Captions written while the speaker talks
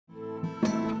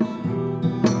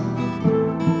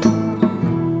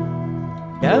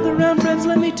gather round, friends,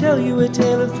 let me tell you a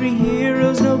tale of three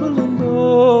heroes, noble and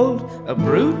bold. A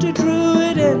brute, a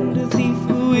druid, and a thief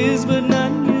who is but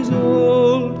 9 years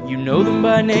old. You know them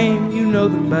by name, you know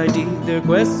them by deed, their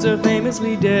quests are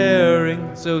famously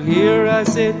daring. So here I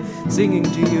sit, singing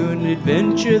to you an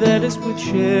adventure that is worth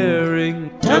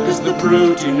sharing. Tuck is the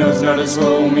brute, he knows not his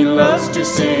home, he loves to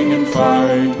sing and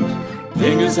fight.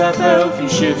 Ving is half elf, he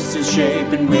shifts his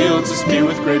shape and wields a spear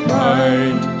with great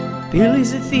might.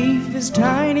 Billy's a thief, his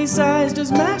tiny size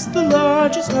does mask the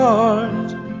largest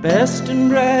heart. Best and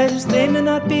brightest they may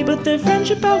not be, but their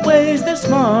friendship outweighs their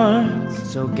smarts.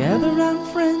 So gather round,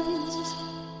 friends,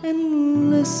 and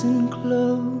listen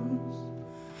close,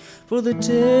 for the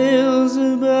tale's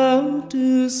about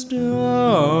to start.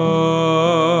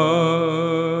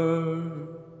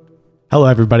 Hello,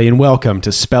 everybody, and welcome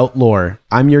to Spelt Lore.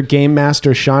 I'm your game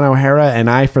master, Sean O'Hara, and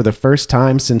I, for the first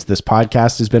time since this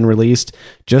podcast has been released,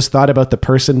 just thought about the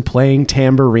person playing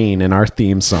tambourine in our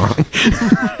theme song.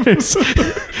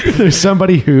 There's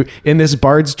somebody who, in this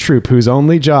bard's troupe, whose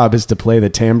only job is to play the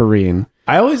tambourine.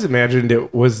 I always imagined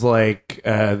it was like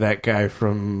that guy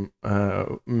from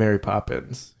Mary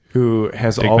Poppins, who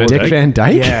has Dick Van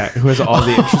Dyke? Yeah, who has all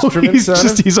the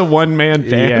instruments. He's a one-man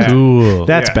band. Yeah. Cool.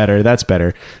 That's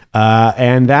better.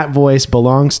 And that voice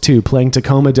belongs to playing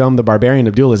Tacoma Dome the Barbarian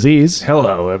Abdulaziz.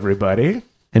 Hello, everybody.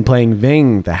 And playing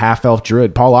Ving, the half-elf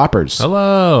druid, Paul Oppers.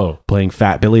 Hello. Playing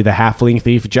Fat Billy, the halfling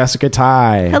thief, Jessica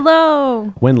Ty.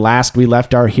 Hello. When last we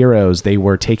left our heroes, they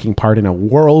were taking part in a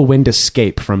whirlwind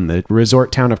escape from the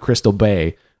resort town of Crystal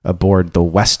Bay aboard the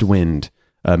West Wind,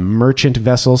 a merchant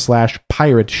vessel /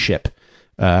 pirate ship,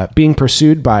 being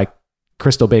pursued by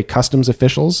Crystal Bay customs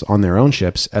officials on their own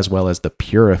ships, as well as the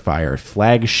Purifier,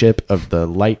 flagship of the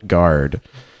Light Guard.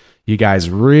 You guys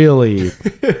really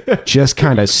just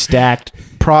kind of stacked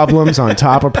problems on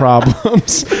top of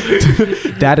problems.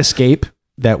 That escape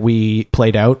that we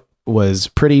played out was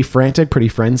pretty frantic, pretty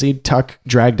frenzied. Tuck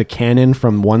dragged a cannon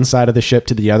from one side of the ship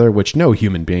to the other, which no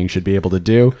human being should be able to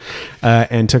do,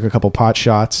 and took a couple pot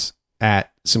shots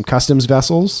at some customs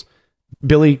vessels.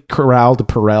 Billy corralled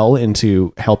Perel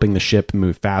into helping the ship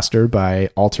move faster by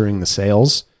altering the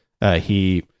sails.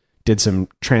 He did some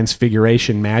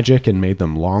transfiguration magic and made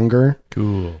them longer.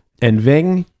 Cool. And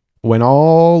Ving, when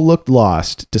all looked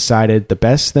lost, decided the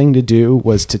best thing to do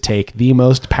was to take the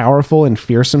most powerful and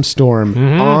fearsome storm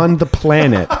on the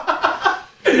planet.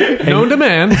 Known to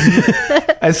man.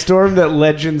 A storm that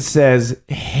legend says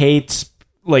hates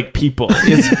like people,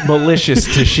 is malicious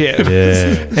to ships.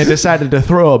 Yeah. And decided to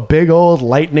throw a big old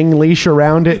lightning leash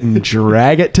around it and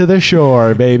drag it to the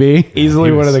shore, baby.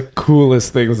 Easily one of the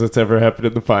coolest things that's ever happened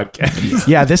in the podcast.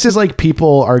 Yeah, this is like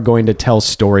people are going to tell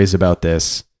stories about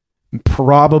this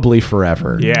probably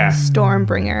forever. Yeah.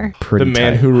 Stormbringer. Pretty The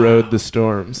man tight. who rode the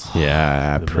storms.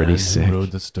 Yeah, pretty sick.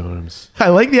 Rode the storms. I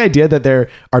like the idea that there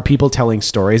are people telling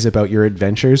stories about your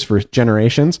adventures for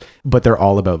generations, but they're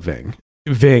all about Ving.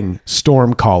 Ving,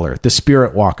 Stormcaller, the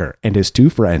Spirit Walker, and his two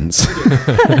friends.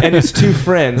 And his two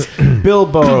friends,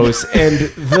 Bilbo's and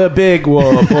the Big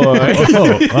Wolf Boy.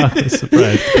 Oh, wow,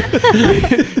 surprise.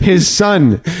 His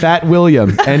son, Fat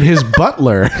William, and his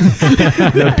butler,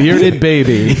 the Bearded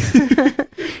Baby.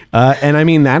 And I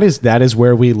mean, that is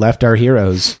where we left our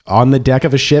heroes, on the deck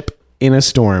of a ship in a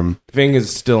storm. Ving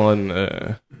is still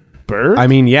on Bird? I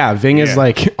mean, yeah, Ving is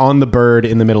like on the bird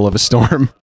in the middle of a storm.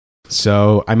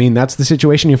 So, I mean, that's the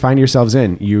situation you find yourselves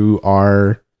in. You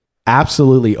are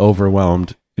absolutely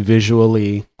overwhelmed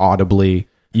visually, audibly.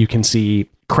 You can see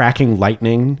cracking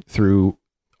lightning through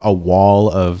a wall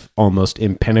of almost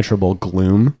impenetrable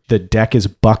gloom. The deck is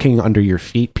bucking under your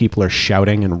feet. People are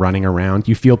shouting and running around.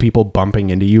 You feel people bumping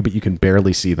into you, but you can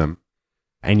barely see them.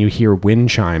 And you hear wind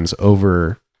chimes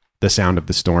over the sound of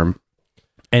the storm.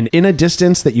 And in a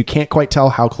distance that you can't quite tell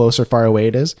how close or far away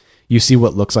it is, you see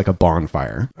what looks like a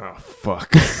bonfire. Oh,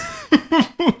 fuck.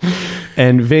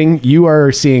 And Ving, you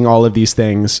are seeing all of these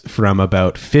things from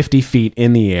about 50 feet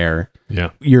in the air.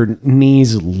 Yeah. Your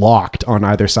knees locked on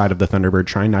either side of the Thunderbird,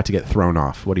 trying not to get thrown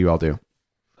off. What do you all do?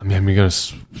 I mean, I'm going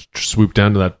to swoop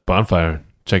down to that bonfire,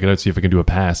 check it out, see if I can do a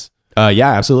pass.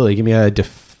 Yeah, absolutely. Give me a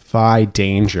defy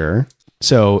danger.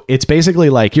 So it's basically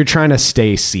like you're trying to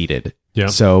stay seated. Yeah.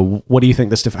 So what do you think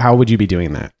this? How would you be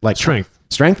doing that? Like Strength.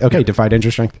 Strength? Okay, defy danger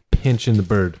strength. Pinch in the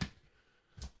bird.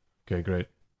 Okay, great.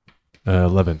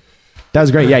 11. That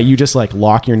was great. Yeah, you just like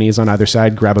lock your knees on either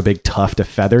side, grab a big tuft of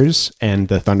feathers, and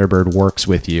the Thunderbird works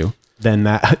with you. Then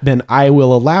I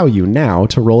will allow you now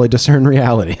to roll a discern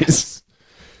realities.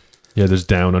 Yeah, there's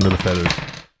down under the feathers.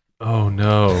 Oh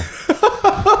no.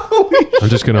 I'm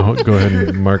just going to go ahead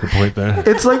and mark a point there.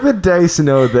 It's like the dice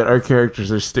know that our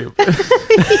characters are stupid.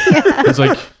 It's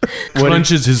like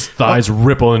clenches his thighs,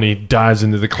 ripple, and he dives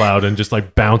into the cloud and just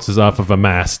like bounces off of a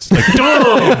mast. Like,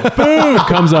 boom,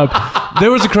 comes up.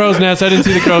 There was a crow's nest. I didn't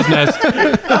see the crow's nest.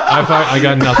 I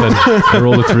got nothing. I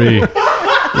rolled a 3.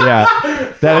 Yeah,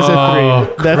 that is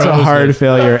a 3. That's a hard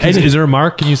failure. And Is there a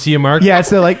mark? Can you see a mark? yeah, it's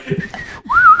the like.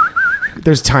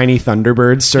 There's tiny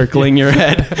thunderbirds circling your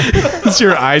head as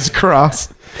your eyes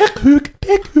cross. Hook,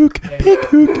 pick, hook, pick,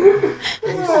 hook.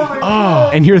 Oh,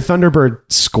 and your thunderbird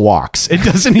squawks. It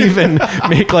doesn't even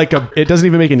make it doesn't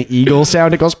even make an eagle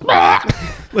sound. It goes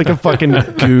like a fucking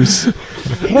goose.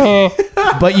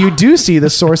 But you do see the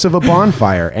source of a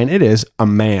bonfire, and it is a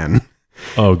man.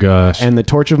 Oh, gosh. And the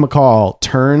Torch of McCall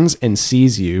turns and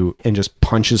sees you and just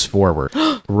punches forward.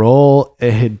 Roll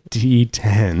a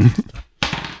d10.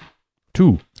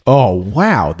 2. Oh,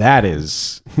 wow. That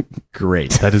is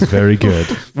great. That is very good.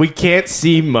 We can't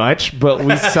see much, but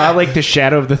we saw like the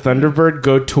shadow of the Thunderbird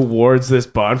go towards this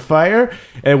bonfire,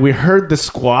 and we heard the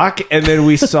squawk, and then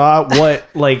we saw what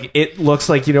like it looks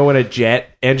like, you know, when a jet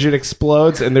engine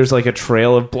explodes and there's like a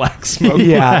trail of black smoke.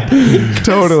 Yeah,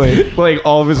 totally. Like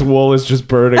all of his wool is just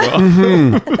burning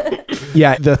off.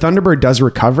 Yeah, the Thunderbird does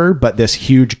recover, but this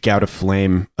huge gout of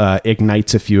flame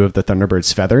ignites a few of the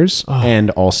Thunderbird's feathers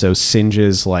and also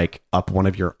singes like up one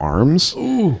of your arms,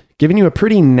 giving you a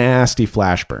pretty nasty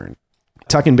flash burn.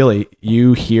 Tuck and Billy,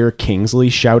 you hear Kingsley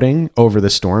shouting over the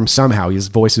storm. Somehow his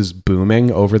voice is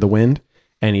booming over the wind,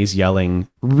 and he's yelling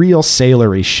real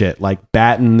sailory shit like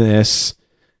batten this,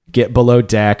 get below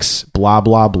decks, blah,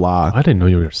 blah, blah. I didn't know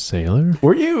you were a sailor.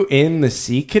 Were you in the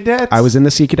Sea Cadets? I was in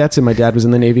the Sea Cadets, and my dad was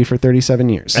in the Navy for 37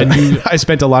 years. And I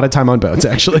spent a lot of time on boats,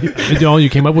 actually. And all you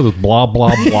came up with was blah,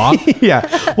 blah, blah.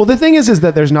 Yeah. Well, the thing is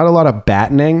that there's not a lot of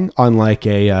battening on like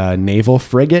a naval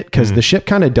frigate because the ship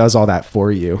kind of does all that for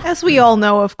you. As we all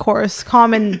know, of course,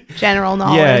 common general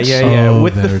knowledge. Yeah. Oh,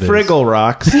 With the there it is. Friggle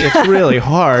rocks, it's really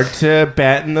hard to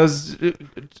batten those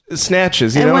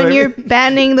snatches. You And know when what I you're mean?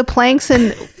 battening the planks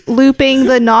and looping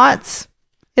the knots,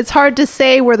 it's hard to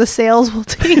say where the sails will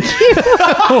take you.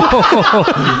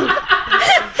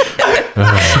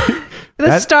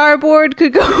 The starboard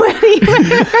could go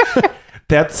anywhere.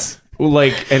 That's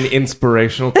like an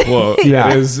inspirational quote. Yeah.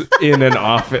 That is in an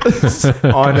office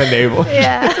on a naval.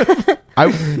 Yeah.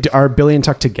 Are Billy and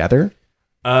Tuck together?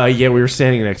 Yeah, we were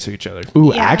standing next to each other.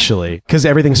 Ooh, Yeah. actually, because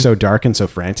everything's so dark and so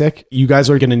frantic, you guys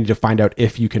are going to need to find out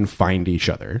if you can find each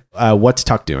other. What's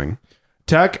Tuck doing?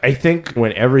 Tuck, I think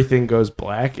when everything goes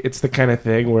black, it's the kind of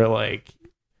thing where like,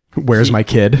 Where's my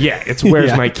kid? yeah, it's where's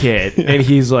Yeah. my kid? And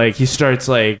he's like, he starts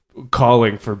like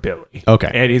calling for Billy.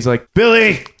 Okay. And he's like,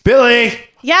 Billy!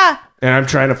 Yeah. And I'm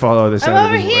trying to follow the I'm sound of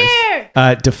over his voice.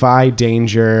 here. Defy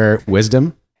danger,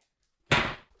 wisdom.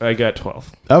 I got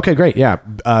 12. Okay, great. Yeah.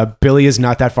 Billy is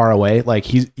not that far away. Like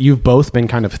you've both been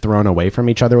kind of thrown away from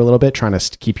each other a little bit, trying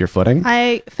to keep your footing.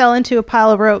 I fell into a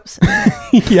pile of ropes.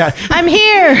 Yeah. I'm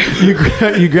here.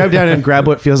 You grab down and grab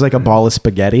what feels like a ball of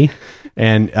spaghetti,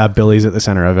 and Billy's at the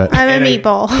center of it. I'm And a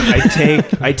meatball.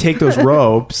 I take those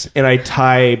ropes and I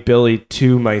tie Billy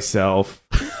to myself.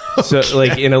 So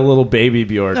like in a little baby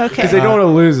Bjorn. Okay. Because I don't want to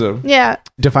lose him. Yeah.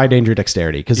 Defy danger,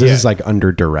 dexterity, because this Yeah. is like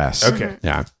under duress. Okay.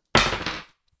 Yeah.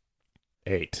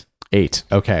 8. 8.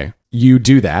 Okay. You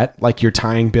do that, like you're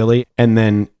tying Billy, and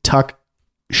then Tuck,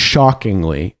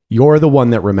 shockingly, you're the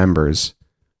one that remembers.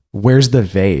 Where's the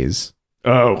vase?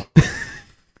 Oh.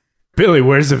 Billy,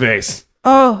 where's the vase?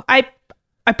 Oh, I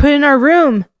put it in our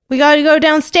room. We got to go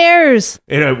downstairs.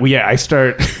 And yeah, I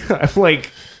start. I'm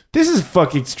like, this is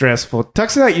fucking stressful.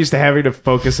 Tuck's not used to having to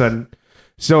focus on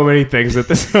so many things at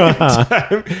the same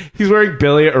time. He's wearing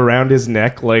Billy around his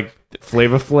neck like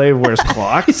Flava Flav wears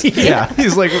clocks. Yeah.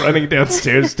 He's like running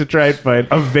downstairs to try and find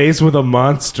a vase with a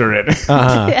monster in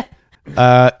it.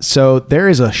 So there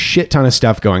is a shit ton of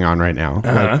stuff going on right now.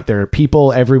 Like there are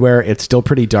people everywhere. It's still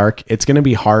pretty dark. It's going to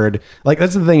be hard. Like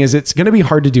that's the thing is it's going to be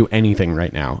hard to do anything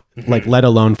right now. Like let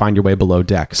alone find your way below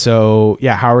deck. So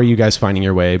yeah, how are you guys finding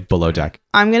your way below deck?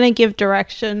 I'm going to give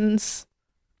directions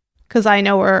because I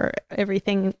know where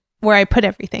I put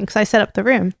everything because I set up the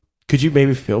room. Could you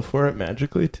maybe feel for it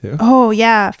magically too? Oh,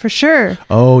 yeah, for sure.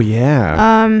 Oh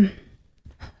yeah.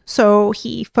 So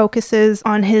he focuses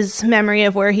on his memory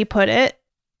of where he put it,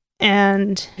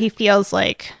 and he feels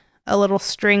like a little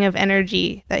string of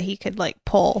energy that he could like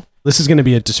pull. This is going to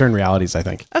be a discern realities, I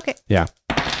think. Okay. Yeah.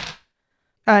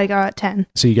 I got 10.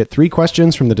 So you get 3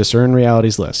 questions from the discern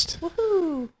realities list.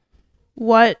 Woohoo.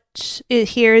 What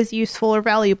here is useful or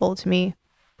valuable to me?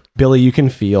 Billy, you can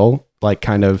feel like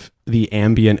kind of the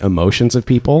ambient emotions of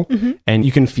people, and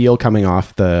you can feel coming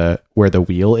off where the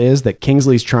wheel is that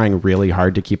Kingsley's trying really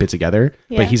hard to keep it together,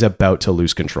 but he's about to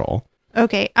lose control.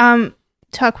 Okay.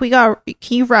 Tuck, can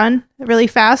you run really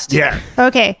fast? Yeah.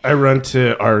 Okay. I run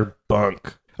to our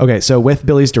bunk. Okay, so with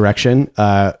Billy's direction,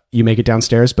 you make it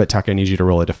downstairs, but Tuck, I need you to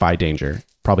roll a defy danger.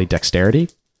 Probably dexterity.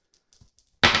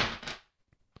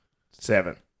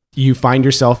 7. You find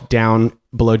yourself down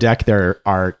below deck. There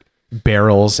are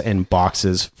barrels and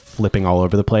boxes flipping all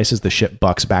over the place as the ship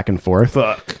bucks back and forth.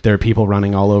 Fuck. There are people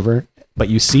running all over, but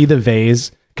you see the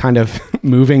vase kind of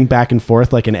moving back and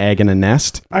forth like an egg in a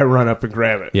nest. I run up and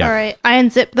grab it. Yeah. All right. I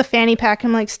unzip the fanny pack.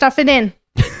 I'm like, stuff it in.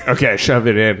 Okay, I shove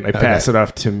it in. I pass it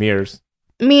off to Mears.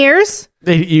 Mears?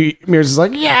 Mears is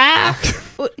like, yeah.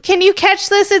 Can you catch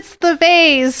this? It's the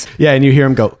vase. Yeah, and you hear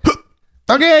him go,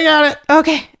 okay, I got it.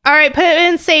 Okay. All right. Put it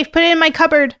in safe. Put it in my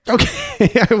cupboard.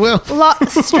 Okay, I will.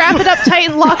 Strap it up tight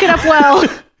and lock it up well.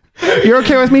 You're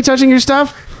okay with me touching your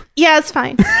stuff? Yeah, it's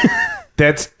fine.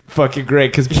 That's fucking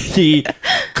great because he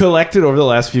collected over the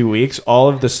last few weeks all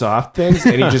of the soft things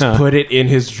and he just put it in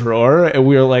his drawer. And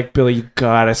we were like, Billy, you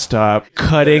gotta stop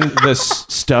cutting the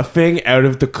stuffing out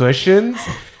of the cushions.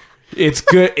 It's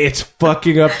good. It's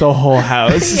fucking up the whole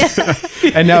house.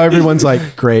 And now everyone's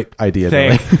like, great idea.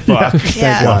 Thank Billy. fuck.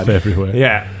 Yeah. Fluff everywhere.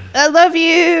 Yeah. I love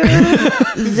you.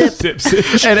 Zip. Zip, zip.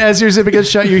 And as your zipping gets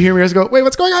shut, you hear Mears go, wait,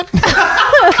 what's going on?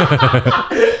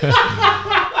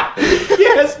 He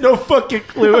has no fucking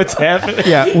clue what's happening.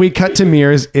 Yeah, we cut to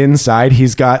Mears inside.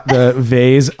 He's got the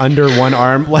vase under one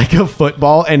arm like a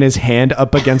football, and his hand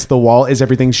up against the wall as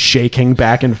everything's shaking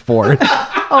back and forth.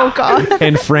 Oh, God.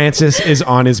 And Francis is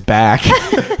on his back.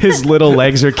 His little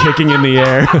legs are kicking in the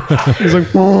air. He's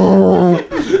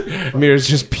like, Mears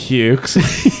just pukes.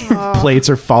 plates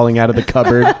are falling out of the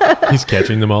cupboard. He's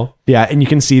catching them all. Yeah, and you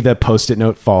can see the Post-it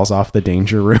note falls off the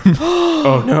danger room.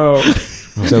 Oh no.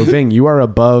 So, Ving, you are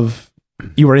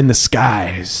in the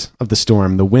skies of the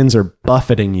storm. The winds are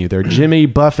buffeting you. They're Jimmy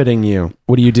buffeting you.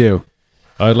 What do you do?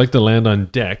 I'd like to land on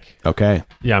deck. Okay.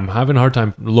 Yeah, I'm having a hard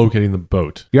time locating the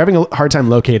boat. You're having a hard time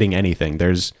locating anything.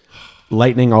 There's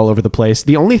lightning all over the place.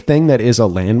 The only thing that is a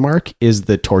landmark is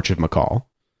the Torch of McCall.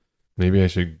 Maybe I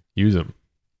should use them.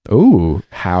 Ooh,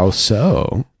 how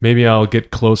so? Maybe I'll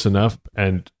get close enough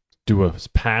and do a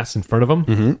pass in front of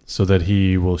him so that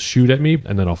he will shoot at me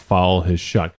and then I'll follow his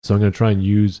shot. So I'm going to try and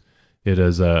use it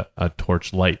as a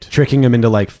torch light. Tricking him into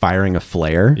like firing a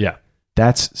flare. Yeah.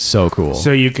 That's so cool.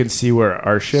 So you can see where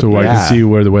our ship So I Yeah. can see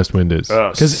where the west wind is.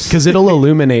 Because it'll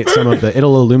illuminate some of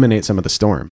the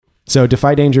storm. So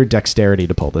defy danger, dexterity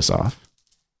to pull this off.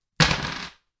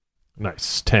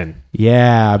 Nice. 10.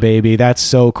 Yeah, baby, that's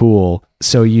so cool.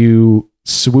 So you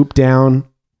swoop down,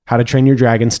 How to Train Your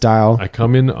Dragon style. I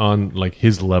come in on like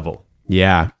his level,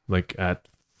 Yeah. like at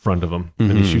front of him,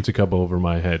 and he shoots a couple over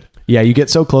my head. Yeah, you get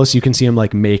so close you can see him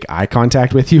like make eye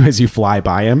contact with you as you fly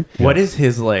by him. What is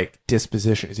his like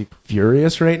disposition? Is he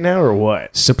furious right now or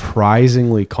what?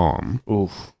 Surprisingly calm.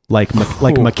 Oof. Like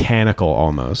mechanical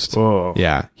almost. Oh.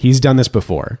 Yeah, he's done this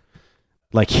before.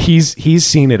 Like he's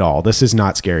seen it all. This is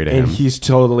not scary to him. And he's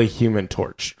totally Human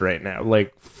Torched right now,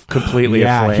 like completely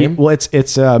aflame.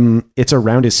 It's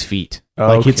around his feet. Oh,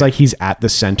 Like it's okay. like he's at the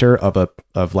center of a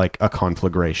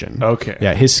conflagration. Okay.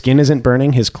 Yeah, his skin isn't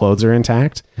burning, his clothes are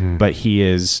intact, but he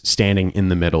is standing in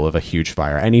the middle of a huge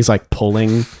fire, and he's like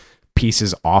pulling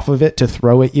pieces off of it to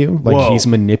throw at you. Like Whoa. he's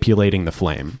manipulating the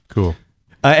flame. Cool.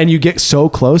 And you get so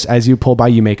close as you pull by,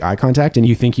 you make eye contact, and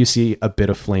you think you see a bit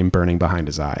of flame burning behind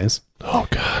his eyes. Oh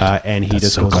god. And he That's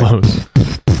just so goes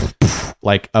close.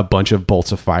 like a bunch of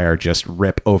bolts of fire just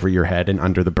rip over your head and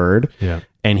under the bird. Yeah.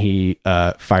 And he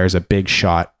fires a big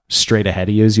shot straight ahead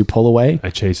of you as you pull away. I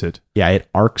chase it. Yeah, it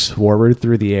arcs forward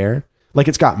through the air. Like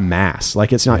it's got mass.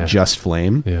 Like it's not just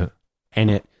flame. Yeah. And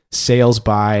it sails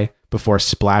by before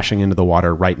splashing into the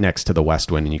water right next to the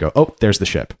west wind. And you go, oh, there's the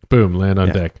ship. Boom. Land on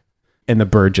deck. And the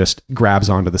bird just grabs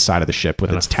onto the side of the ship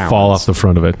with And its I talons. fall off the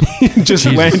front of it. just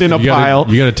Jesus, land in a you gotta- pile.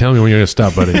 You got to tell me when you're going to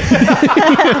stop, buddy.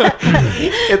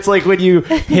 It's like when you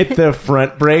hit the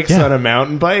front brakes on a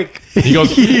mountain bike. He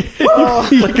goes He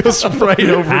goes right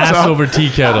over ass top. over tea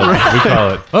kettle. We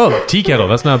call it. Oh, tea kettle.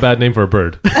 That's not a bad name for a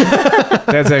bird.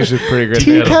 That's actually pretty good.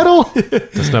 Tea kettle?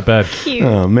 That's not bad. Cute.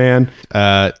 Oh, man.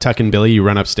 Tuck and Billy, you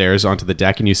run upstairs onto the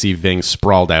deck and you see Ving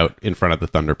sprawled out in front of the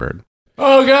Thunderbird.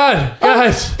 Oh god,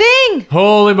 guys. Thing!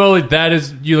 Holy moly,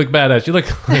 you look badass. You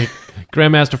look like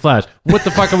Grandmaster Flash, what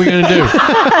the fuck are we gonna do?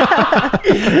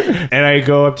 And I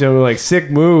go up to him like,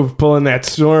 sick move, pulling that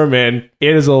storm in.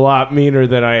 It is a lot meaner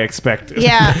than I expected.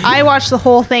 Yeah, I watched the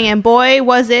whole thing, and boy,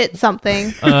 was it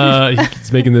something.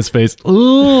 He's making this face.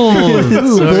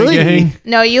 Ooh, sorry, gang.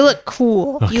 No, you look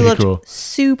cool. Okay, You look cool.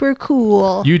 super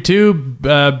cool. You too,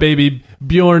 baby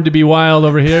Bjorn to be wild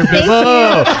over here. Thank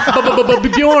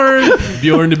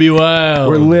Bjorn to be wild.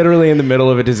 We're literally in the middle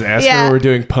of a disaster. Yeah. We're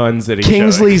doing puns at each other.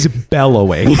 Kingsley's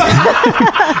bellowing.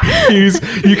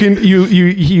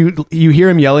 You hear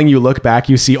him yelling, you look back,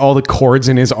 you see all the cords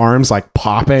in his arms like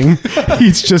popping.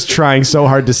 He's just trying so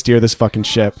hard to steer this fucking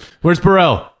ship. Where's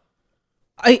Burrell?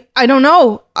 I don't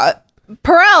know.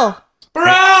 Perel!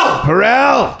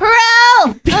 Perel! Where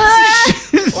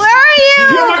are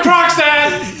you? Where my Crocs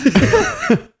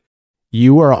at?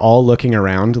 You are all looking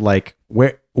around like,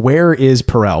 where is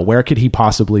Perel? Where could he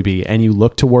possibly be? And you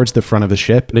look towards the front of the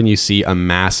ship and you see a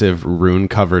massive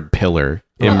rune-covered pillar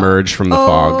emerge from the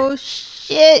fog. Oh,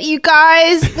 shit, you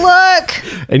guys, look.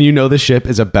 And you know the ship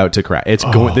is about to crash.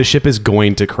 The ship is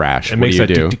going to crash. It What makes do you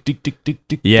that do? tick, tick, tick, tick,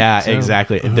 tick, Yeah, tick sound.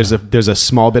 exactly. There's a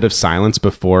small bit of silence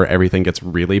before everything gets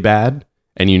really bad,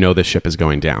 and you know the ship is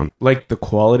going down. Like the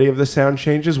quality of the sound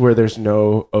changes where there's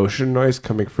no ocean noise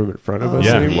coming from in front of us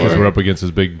Yeah, anymore. because we're up against this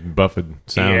big buffeted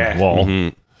sound Yeah. wall.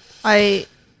 Mhm.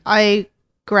 I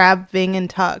grab Ving and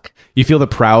Tuck. You feel the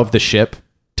prow of the ship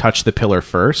touch the pillar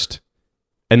first,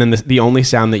 and then the only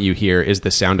sound that you hear is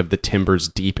the sound of the timbers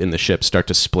deep in the ship start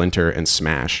to splinter and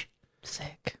smash.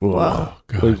 Sick. Whoa.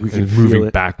 God, Like, we can it's feel moving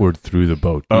it. backward through the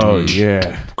boat. Oh,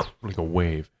 yeah. Like a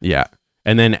wave. Yeah.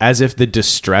 And then as if the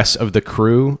distress of the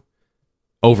crew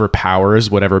overpowers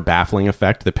whatever baffling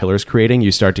effect the pillar's creating,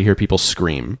 you start to hear people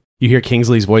scream. You hear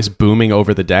Kingsley's voice booming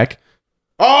over the deck.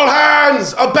 All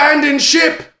hands, abandon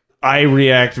ship! I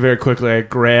react very quickly. I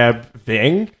grab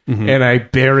Ving and I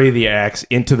bury the axe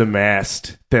into the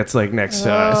mast that's like next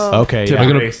to us. Okay. To Yeah. I'm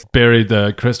going Nice. to bury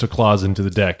the crystal claws into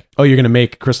the deck. Oh, you're going to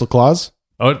make crystal claws?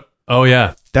 Oh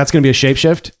yeah. That's going to be a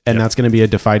shapeshift, and that's going to be a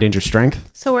defy danger strength.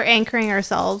 So we're anchoring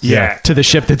ourselves. Yeah. To the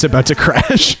ship that's about to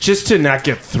crash. Just to not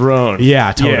get thrown.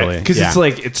 Yeah, totally. Because Yeah. it's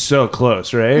like, it's so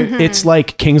close, right? It's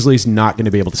like Kingsley's not going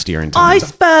to be able to steer in time.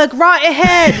 Iceberg right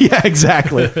ahead. Yeah,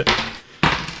 exactly.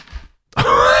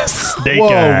 Snake Whoa,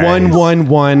 eyes.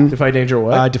 111. Defy danger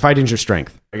what? Defy danger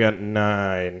strength. I got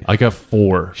 9. I got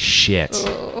 4. Shit.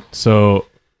 So,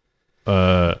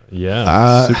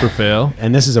 yeah, super fail.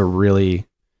 And this is a really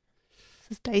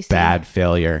This is dicey. bad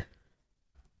failure.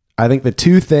 I think the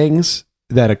two things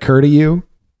that occur to you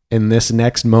in this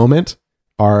next moment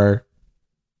are,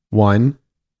 one,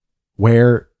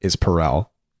 where is Perel?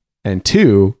 And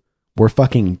two, we're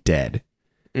fucking dead.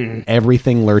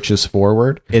 Everything lurches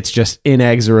forward. It's just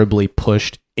inexorably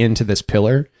pushed into this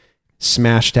pillar,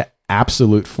 smashed to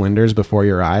absolute flinders before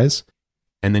your eyes,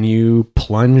 and then you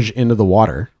plunge into the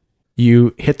water.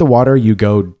 You hit the water, you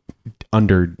go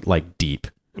under like deep.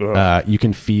 You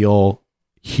can feel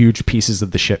huge pieces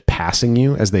of the ship passing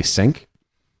you as they sink.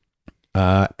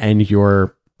 And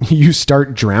you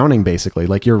start drowning basically,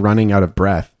 like you're running out of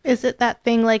breath. Is it that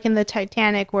thing like in the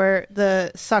Titanic where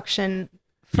the suction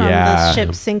from Yeah. the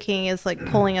ship sinking is like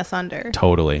pulling us under?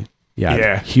 Totally. Yeah.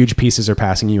 Yeah. Huge pieces are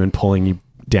passing you and pulling you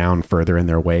down further in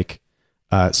their wake.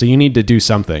 So you need to do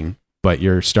something, but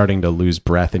you're starting to lose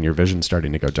breath and your vision's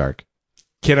starting to go dark.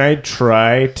 Can I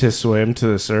try to swim to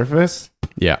the surface?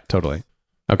 Yeah, totally.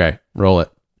 Okay, roll it.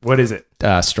 What is it?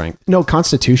 Strength. No,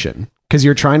 constitution. Because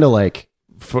you're trying to like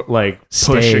Like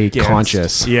push stay against.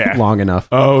 conscious Yeah. long enough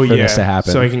Oh, for yeah. this to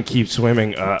happen. So I can keep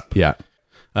swimming up. Yeah.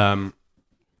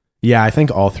 Yeah, I think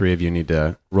all three of you need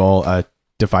to roll a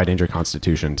defy danger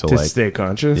constitution to To like stay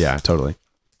conscious? yeah, totally.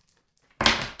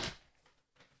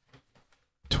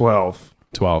 12.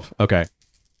 12. Okay.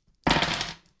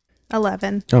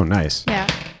 11. Oh, nice. Yeah.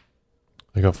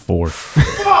 I got 4.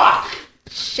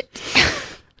 Shit.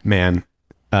 Man.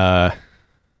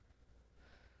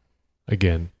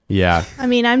 Again. Yeah. I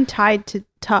mean, I'm tied to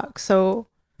Tuck, so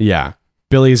Yeah.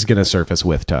 Billy's going to surface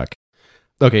with Tuck.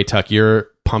 Okay, Tuck, you're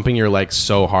pumping your legs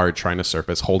so hard trying to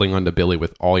surface, holding onto Billy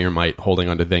with all your might, holding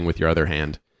onto Ving with your other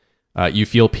hand. You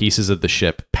feel pieces of the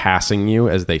ship passing you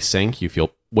as they sink. You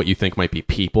feel what you think might be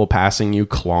people passing you,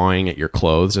 clawing at your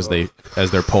clothes as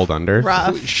they're pulled under.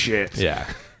 rough. Shit. Yeah.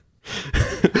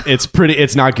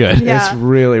 It's not good. Yeah. It's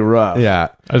really rough. Yeah.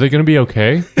 Are they going to be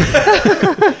okay?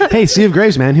 Hey, Sea of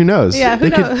Graves, man, who knows? Yeah, who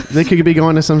they knows? they could be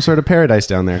going to some sort of paradise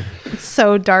down there. It's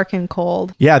so dark and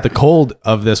cold. Yeah, the cold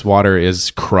of this water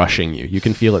is crushing you. You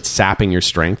can feel it sapping your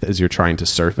strength as you're trying to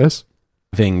surface.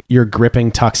 Ving, you're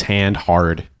gripping Tuck's hand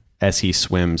hard as he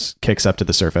swims, kicks up to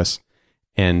the surface.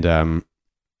 And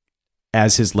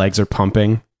as his legs are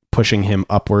pumping, pushing him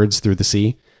upwards through the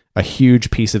sea, a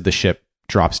huge piece of the ship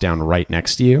drops down right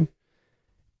next to you,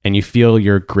 and you feel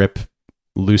your grip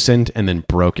loosened and then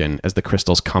broken as the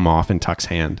crystals come off in Tuck's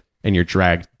hand, and you're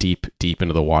dragged deep, deep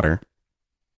into the water.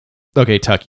 Okay,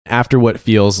 Tuck, after what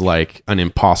feels like an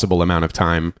impossible amount of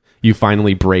time, you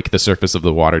finally break the surface of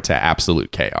the water to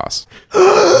absolute chaos.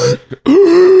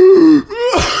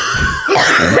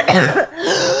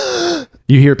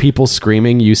 You hear people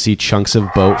screaming. You see chunks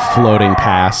of boat floating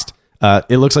past.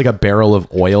 It looks like a barrel of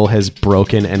oil has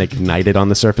broken and ignited on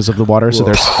the surface of the water. So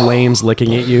there's flames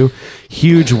licking at you.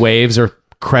 Huge waves are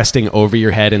cresting over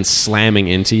your head and slamming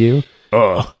into you.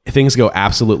 Things go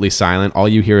absolutely silent. All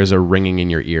you hear is a ringing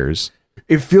in your ears.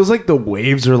 It feels like the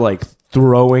waves are like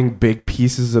throwing big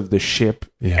pieces of the ship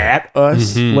at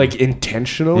us, like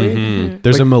intentionally.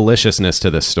 There's a maliciousness to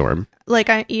this storm. Like,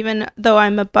 even though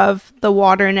I'm above the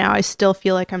water now, I still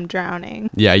feel like I'm drowning.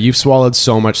 Yeah, you've swallowed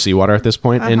so much seawater at this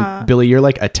point. And Billy, you're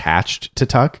like attached to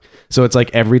Tuck. So it's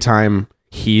like every time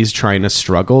he's trying to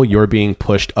struggle, you're being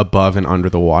pushed above and under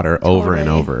the water over and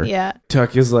over. Yeah.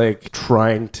 Tuck is like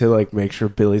trying to like make sure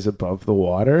Billy's above the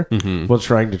water while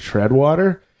trying to tread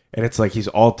water. And it's like he's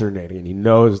alternating, and he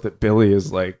knows that Billy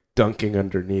is like dunking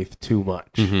underneath too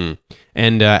much.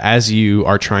 And as you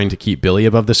are trying to keep Billy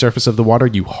above the surface of the water,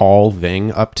 you haul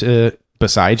Ving up to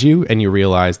beside you, and you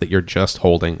realize that you're just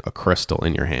holding a crystal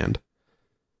in your hand.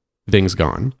 Ving's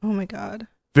gone. Oh my God.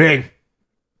 Ving!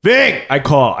 I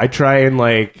call. I try and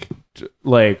like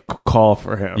call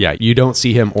for him. Yeah, you don't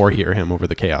see him or hear him over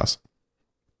the chaos.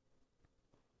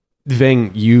 Ving,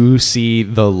 you see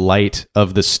the light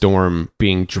of the storm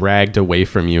being dragged away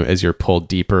from you as you're pulled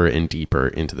deeper and deeper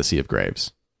into the Sea of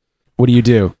Graves. What do you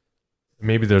do?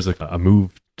 Maybe there's a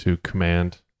move to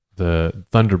command the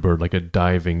Thunderbird, like a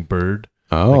diving bird,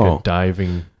 like a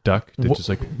diving duck, to just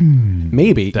like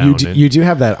maybe you do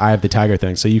have that Eye of the Tiger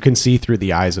thing, so you can see through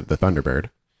the eyes of the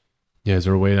Thunderbird. Yeah, is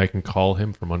there a way I can call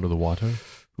him from under the water?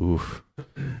 Oof.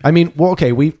 I mean, well,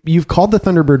 okay, you've called the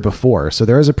Thunderbird before, so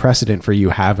there is a precedent for you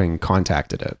having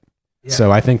contacted it. Yeah.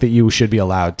 So I think that you should be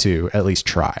allowed to at least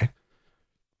try.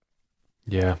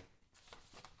 Yeah.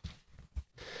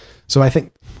 So I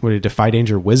think, would it defy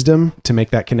danger wisdom to make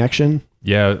that connection?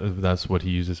 Yeah, that's what he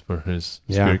uses for his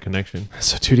spirit connection.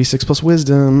 So 2d6 plus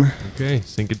wisdom. Okay,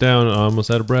 sink it down. I'm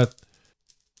almost out of breath.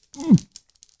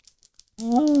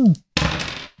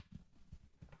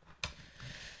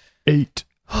 8.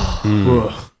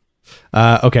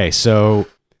 Okay, so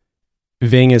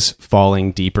Ving is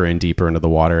falling deeper and deeper into the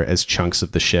water as chunks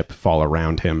of the ship fall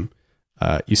around him.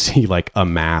 You see like a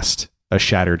mast, a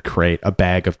shattered crate, a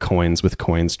bag of coins with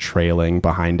coins trailing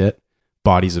behind it.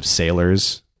 Bodies of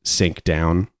sailors sink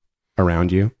down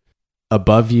around you.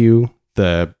 Above you,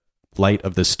 the light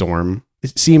of the storm,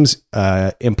 it seems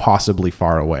impossibly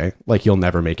far away, like you'll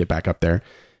never make it back up there.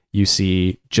 You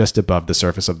see just above the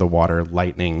surface of the water,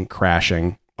 lightning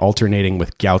crashing, alternating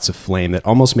with gouts of flame that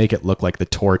almost make it look like the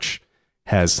torch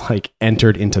has like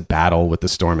entered into battle with the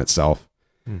storm itself.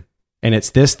 And it's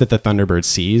this that the Thunderbird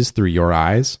sees through your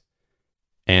eyes,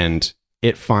 and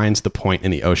it finds the point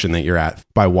in the ocean that you're at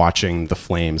by watching the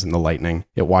flames and the lightning.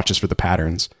 It watches for the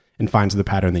patterns and finds the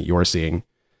pattern that you're seeing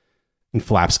and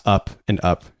flaps up and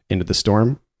up into the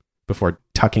storm before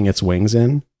tucking its wings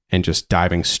in and just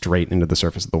diving straight into the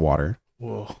surface of the water.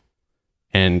 Whoa.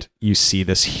 And you see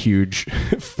this huge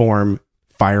form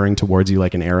firing towards you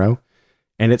like an arrow.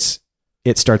 And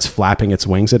it starts flapping its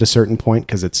wings at a certain point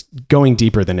because it's going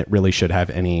deeper than it really should have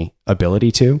any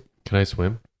ability to. Can I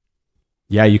swim?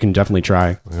 Yeah, you can definitely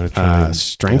try. I'm going to try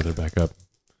strength. Gather back up.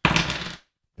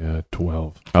 Yeah,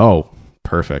 12. Oh,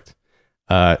 perfect.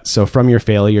 So from your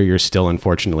failure, you're still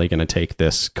unfortunately going to take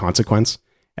this consequence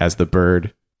as the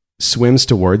bird swims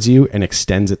towards you and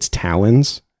extends its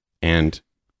talons and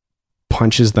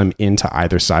punches them into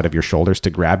either side of your shoulders to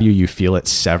grab you. You feel it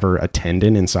sever a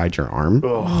tendon inside your arm.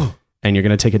 Ugh. And you're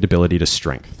going to take a debility to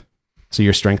strength. So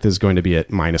your strength is going to be at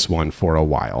 -1 for a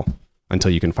while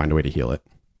until you can find a way to heal it.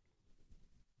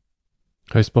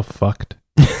 How do I spell fucked?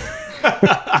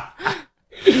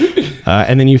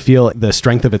 And then you feel the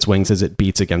strength of its wings as it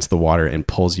beats against the water and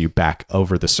pulls you back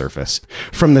over the surface.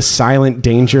 From the silent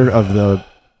danger of the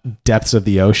depths of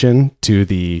the ocean to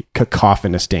the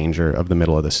cacophonous danger of the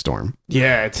middle of the storm.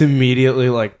 Yeah, it's immediately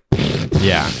like...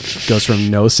 Yeah. Goes from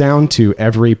no sound to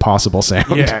every possible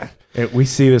sound. Yeah. And we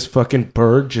see this fucking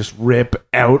bird just rip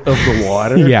out of the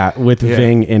water. Yeah, with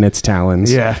Ving in its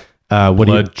talons. Yeah.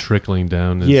 Blood trickling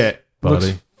down his body.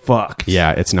 Looks fucked.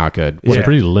 Yeah, it's not good. It's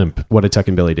pretty limp. What did Tuck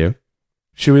and Billy do?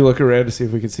 Should we look around to see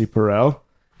if we can see Perel?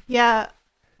 Yeah.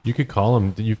 You could call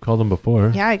him. You've called him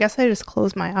before. Yeah, I guess I just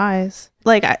close my eyes.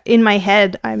 Like in my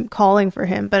head, I'm calling for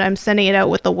him, but I'm sending it out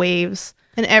with the waves.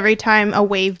 And every time a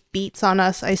wave beats on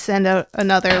us, I send out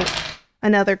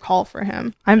another call for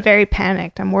him. I'm very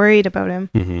panicked. I'm worried about him.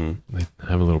 Mm-hmm. I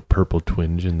have a little purple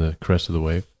twinge in the crest of the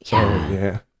wave. Yeah. Oh,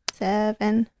 yeah.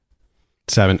 7.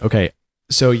 7. Okay.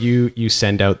 So you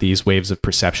send out these waves of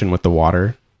perception with the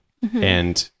water,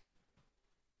 and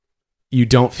you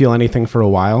don't feel anything for a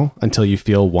while until you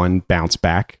feel one bounce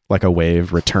back, like a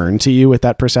wave return to you with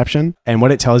that perception. And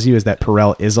what it tells you is that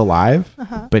Perel is alive,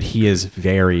 but he is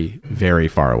very, very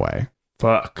far away.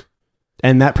 Fuck.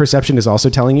 And that perception is also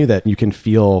telling you that you can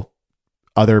feel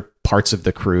other parts of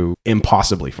the crew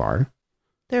impossibly far.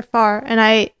 They're far,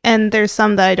 and there's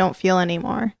some that I don't feel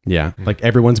anymore. Yeah, like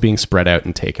everyone's being spread out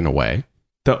and taken away.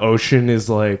 The ocean is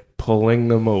like pulling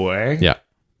them away. Yeah.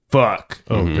 Fuck.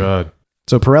 Oh God.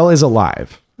 So Perel is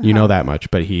alive. You know that much,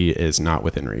 but he is not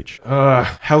within reach.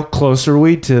 How close are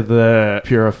we to the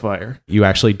purifier? You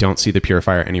actually don't see the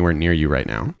purifier anywhere near you right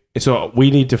now. So we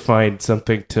need to find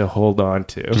something to hold on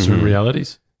to. Discern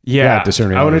realities. Yeah, discern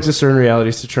I want to realities. discern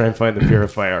realities to try and find the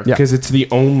purifier Yeah. because it's the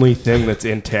only thing that's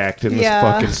intact in this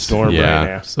fucking storm Yeah. right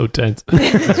now. So tense.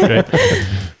 That's great.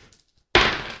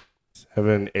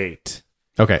 7, 8.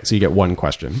 Okay, so you get one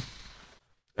question.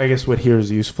 I guess what here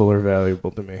is useful or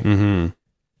valuable to me. Mm-hmm.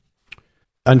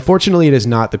 Unfortunately, it is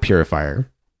not the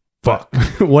purifier. Fuck.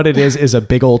 What it is a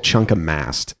big old chunk of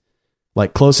mast.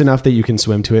 Like close enough that you can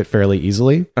swim to it fairly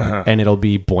easily, and it'll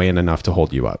be buoyant enough to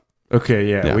hold you up. Okay,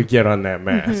 yeah, we get on that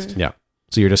mast. Yeah.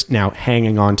 So you're just now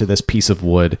hanging on to this piece of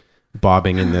wood,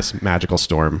 bobbing in this magical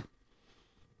storm.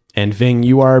 And Ving,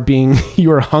 you are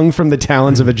hung from the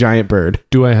talons of a giant bird.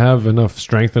 Do I have enough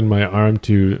strength in my arm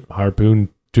to harpoon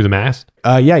to the mast?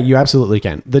 Yeah, you absolutely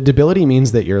can. The debility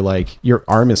means that your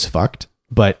arm is fucked,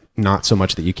 but not so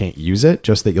much that you can't use it,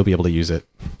 just that you'll be able to use it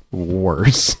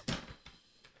worse.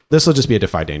 This will just be a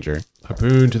defy danger.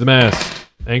 Harpoon to the mast.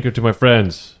 Anchor to my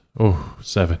friends. Oh,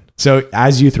 7. So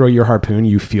as you throw your harpoon,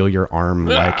 you feel your arm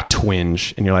like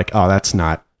twinge, and you're like, oh, that's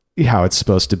not how it's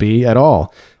supposed to be at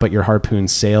all. But your harpoon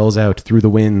sails out through the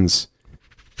winds,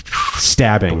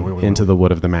 stabbing into the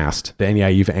wood of the mast. And yeah,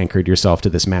 you've anchored yourself to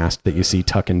this mast that you see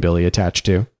Tuck and Billy attached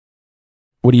to.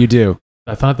 What do?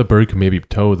 I thought the bird could maybe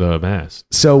tow the mast.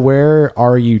 So where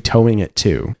are you towing it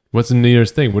to? What's the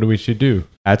nearest thing? What do we should do?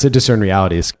 That's a discern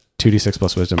realities. 2d6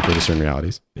 plus wisdom for discern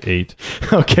realities. 8.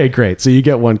 Okay, great. So you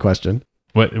get one question.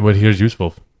 What here's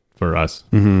useful for us?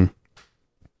 You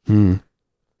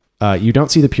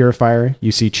don't see the purifier.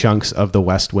 You see chunks of the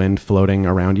west wind floating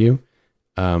around you.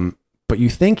 But you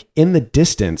think in the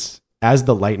distance, as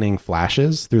the lightning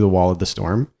flashes through the wall of the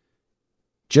storm,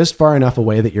 just far enough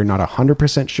away that you're not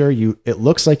 100% sure, it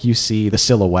looks like you see the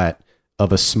silhouette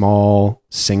of a small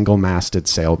single-masted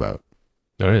sailboat.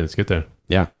 All right, let's get there.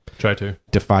 Yeah. Try to.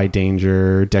 Defy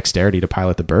danger, dexterity to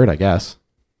pilot the bird, I guess.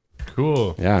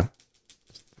 Cool. Yeah.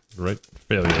 Right.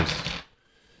 Failures.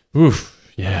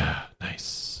 Oof. Yeah.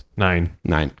 Nice. 9.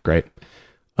 9. Great.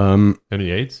 Any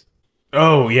 8s?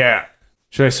 Oh, yeah.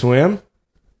 Should I swim?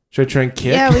 Should I try and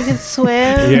kick? Yeah, we can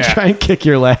swim. Yeah. Try and kick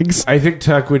your legs. I think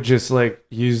Tuck would just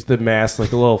use the mast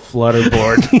like a little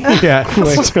flutterboard Yeah.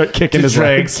 Start kicking to his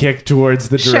try and legs. kick towards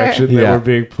the Sure. direction that Yeah. we're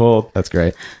being pulled. That's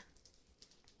great.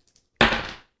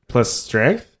 Plus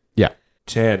strength? Yeah.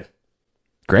 10.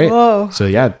 Great. Whoa. So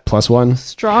yeah, +1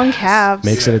 Strong calves.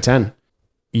 makes it a 10.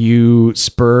 You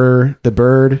spur the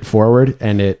bird forward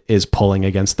and it is pulling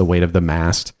against the weight of the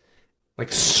mast.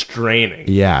 Like straining.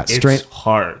 Yeah, It's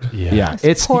hard. Yeah.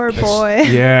 This poor boy.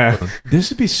 Yeah. This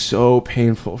would be so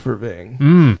painful for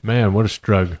Ving. Man, what a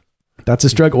struggle. That's a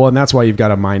struggle. Well, and that's why you've got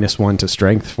a -1 to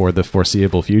strength for the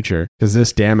foreseeable future. Because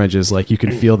this damage is you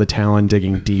can feel the talon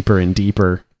digging deeper and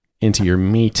deeper into your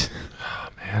meat.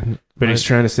 Man. But he's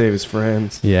trying to save his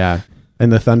friends. Yeah.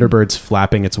 And the Thunderbird's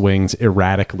flapping its wings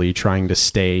erratically, trying to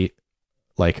stay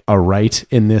aright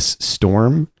in this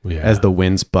storm as the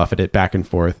winds buffet it back and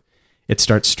forth. It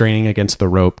starts straining against the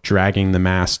rope, dragging the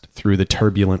mast through the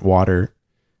turbulent water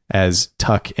as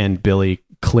Tuck and Billy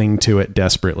cling to it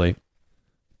desperately.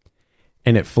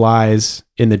 And it flies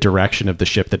in the direction of the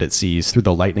ship that it sees through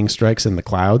the lightning strikes in the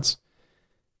clouds.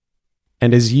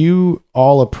 And as you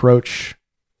all approach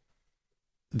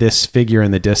this figure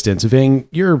in the distance, Ving,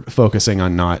 you're focusing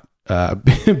on not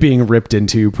being ripped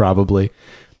into probably.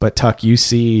 But Tuck, you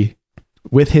see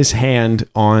with his hand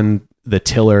on the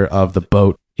tiller of the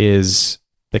boat is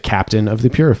the captain of the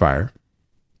purifier.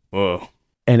 Whoa.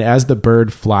 And as the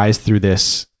bird flies through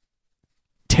this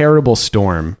terrible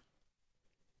storm,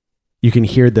 you can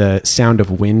hear the sound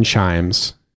of wind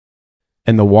chimes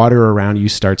and the water around you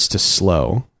starts to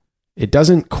slow It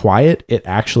doesn't quiet, it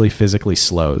actually physically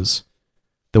slows.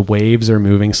 The waves are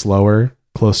moving slower,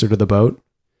 closer to the boat,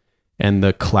 and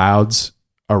the clouds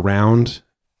around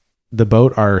the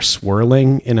boat are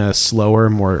swirling in a slower,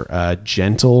 more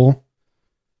gentle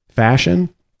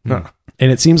fashion. Huh.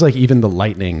 And it seems like even the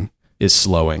lightning is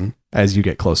slowing as you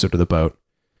get closer to the boat.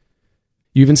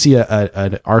 You even see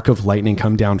an arc of lightning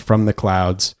come down from the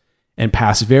clouds and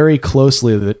pass very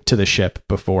closely to the ship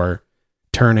before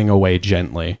turning away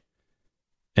gently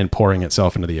and pouring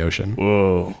itself into the ocean.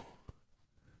 Whoa.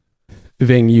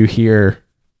 Ving, you hear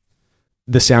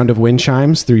the sound of wind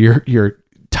chimes through your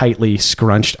tightly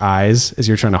scrunched eyes as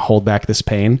you're trying to hold back this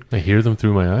pain. I hear them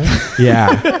through my eyes.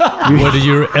 Yeah. What do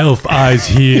your elf eyes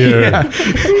hear? Yeah.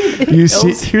 You see,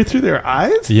 Elves hear through their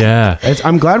eyes? Yeah.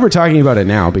 I'm glad we're talking about it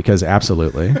now because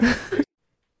absolutely.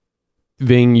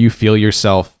 Ving, you feel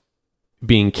yourself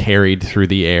being carried through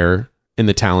the air in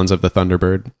the talons of the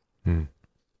Thunderbird. Hmm.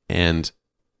 And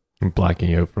I'm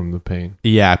blacking out from the pain.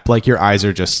 yeah, like your eyes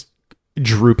are just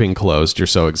drooping closed. You're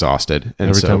so exhausted. And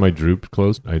Every so, time I drooped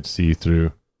closed, I'd see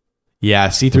through. yeah,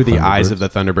 see through the eyes Thunderbirds. of the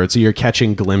Thunderbird. So you're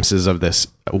catching glimpses of this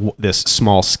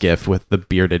small skiff with the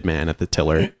bearded man at the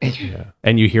tiller. Yeah.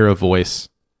 And you hear a voice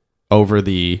over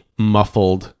the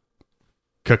muffled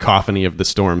cacophony of the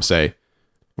storm say,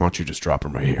 "Why don't you just drop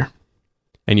him right here?"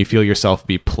 And you feel yourself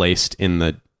be placed in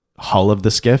the hull of the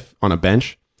skiff on a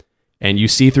bench. And you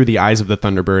see through the eyes of the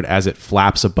Thunderbird as it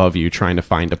flaps above you, trying to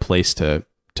find a place to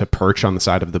perch on the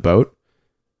side of the boat.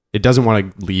 It doesn't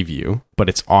want to leave you, but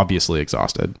it's obviously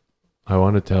exhausted. I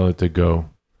want to tell it to go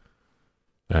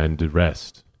and to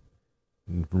rest,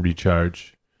 and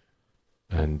recharge,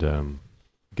 and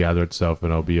gather itself,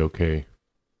 and I'll be okay.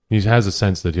 He has a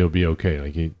sense that he'll be okay.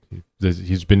 Like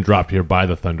he's been dropped here by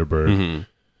the Thunderbird.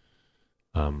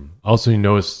 Mm-hmm. Also, you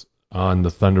notice on the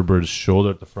Thunderbird's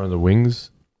shoulder at the front of the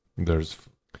wings, there's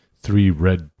 3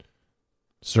 red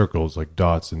circles like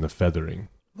dots in the feathering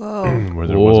Whoa. where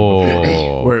there wasn't before.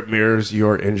 Whoa. Where it mirrors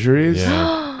your injuries?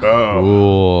 Yeah. Oh.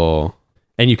 Cool.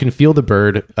 And you can feel the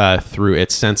bird through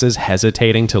its senses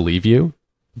hesitating to leave you,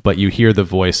 but you hear the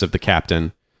voice of the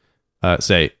captain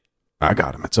say, "I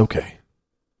got him. It's okay."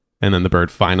 And then the bird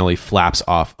finally flaps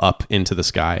off up into the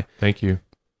sky, Thank you.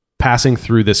 passing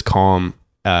through this calm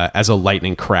as a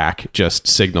lightning crack just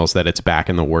signals that it's back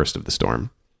in the worst of the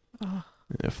storm.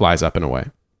 It flies up and away.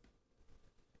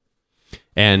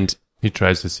 And He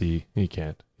tries to see. He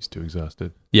can't. He's too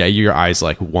exhausted. yeah, your eyes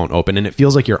like won't open, and it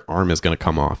feels like your arm is going to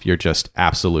come off. You're just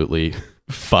absolutely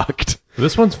fucked.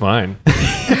 This one's fine.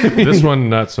 This one,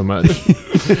 not so much.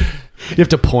 You have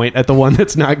to point at the one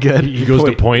that's not good. He goes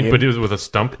to point, but it was with a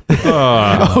stump.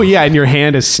 Oh. Oh yeah, and your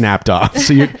hand is snapped off.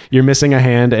 So you're missing a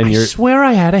hand, and I swear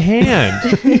I had a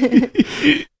hand.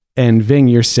 and Ving,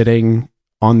 you're sitting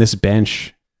on this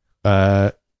bench,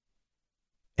 and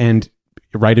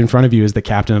right in front of you is the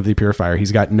captain of the Purifier.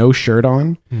 He's got no shirt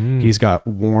on. He's got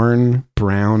worn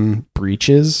brown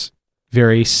breeches,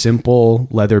 very simple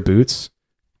leather boots,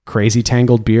 crazy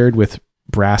tangled beard with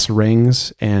brass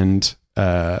rings and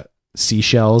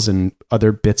seashells and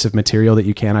other bits of material that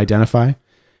you can't identify.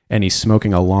 And he's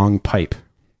smoking a long pipe. And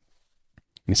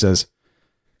he says,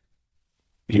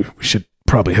 "We should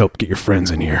probably help get your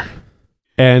friends in here."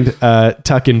 And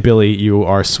Tuck and Billy, you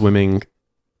are swimming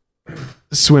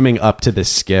up to this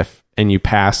skiff, and you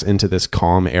pass into this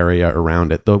calm area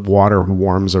around it. The water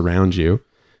warms around you.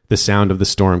 The sound of the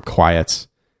storm quiets,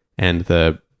 and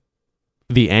the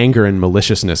anger and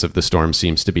maliciousness of the storm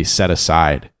seems to be set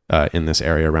aside in this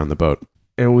area around the boat.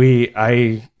 And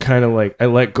I kind of I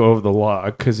let go of the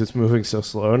log because it's moving so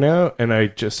slow now, and I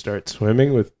just start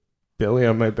swimming with Billy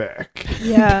on my back.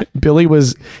 Yeah.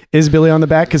 Is Billy on the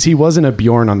back? Because he wasn't a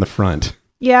Bjorn on the front.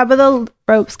 Yeah, but the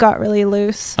ropes got really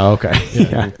loose. Oh, okay.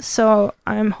 Yeah. So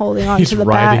I'm holding on He's to the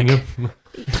riding back. him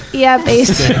Yeah,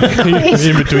 basically.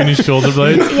 in between his shoulder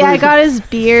blades. Yeah, I got his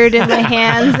beard in my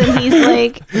hands, and he's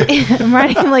like, I'm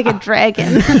riding him like a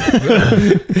dragon.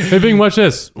 Hey, Bing, watch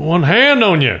this. One hand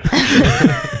on you.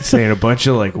 Saying a bunch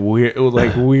of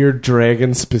weird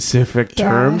dragon specific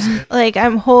terms. Yeah. Like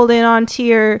I'm holding on to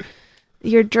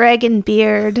your dragon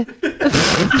beard.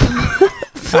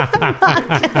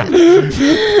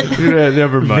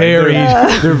 Never mind.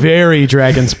 They're very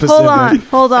dragon specific.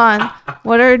 Hold on.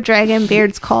 What are dragon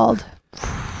beards called?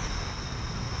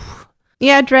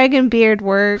 Yeah, dragon beard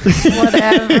works.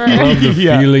 Whatever. I love the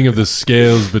feeling of the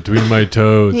scales between my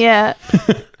toes. Yeah.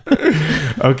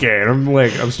 Okay, and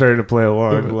I'm starting to play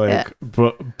along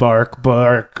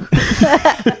bark.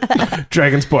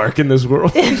 Dragons bark in this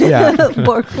world. Yeah.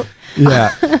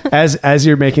 Yeah. As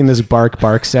you're making this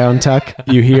bark sound, Tuck,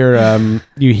 you hear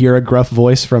a gruff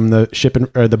voice from the ship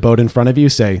or the boat in front of you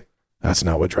say, That's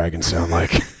not what dragons sound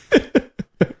like.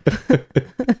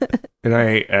 And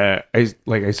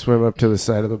I swim up to the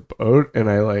side of the boat, and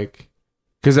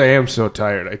because I am so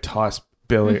tired, I toss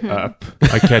Billy up.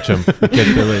 I catch him. I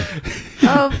catch Billy.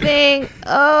 Oh, Bing.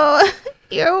 Oh,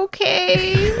 you're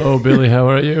okay. Oh, Billy, how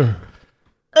are you?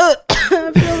 I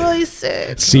feel really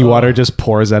sick. Seawater just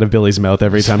pours out of Billy's mouth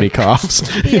every time he coughs.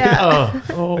 Yeah.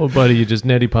 Oh, buddy, you just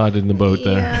neti potted in the boat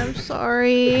there. Yeah, I'm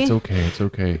sorry. It's okay. It's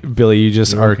okay. Billy, you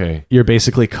just You're are okay. You're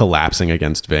basically collapsing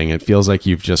against Ving. It feels like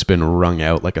you've just been wrung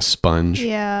out like a sponge.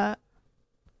 Yeah.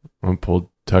 I'm gonna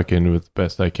pull Tuck in with the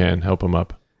best I can. Help him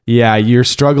up. Yeah, you're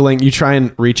struggling. You try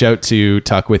and reach out to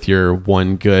Tuck with your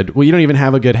one good... Well, you don't even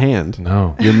have a good hand.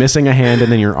 No, You're missing a hand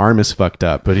and then your arm is fucked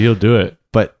up. but he'll do it.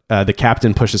 But the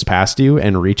captain pushes past you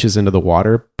and reaches into the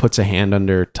water, puts a hand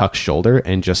under Tuck's shoulder,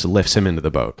 and just lifts him into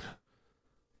the boat.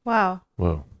 Wow.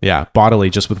 Whoa. Yeah, bodily,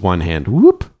 just with one hand.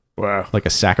 Whoop! Wow. Like a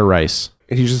sack of rice.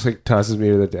 And he just tosses me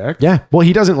to the deck. Yeah. Well,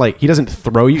 he doesn't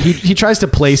throw you. He tries to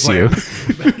place you.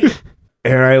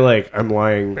 And I'm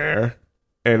lying there,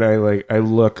 and I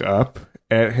look up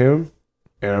at him,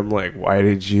 and I'm like, why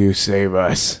did you save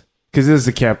us? Because this is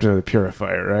the captain of the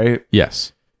Purifier, right?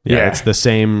 Yes. Yeah, Yeah. it's the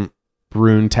same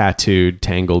rune tattooed,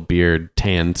 tangled beard,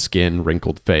 tanned skin,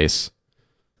 wrinkled face.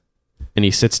 And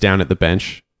he sits down at the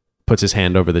bench, puts his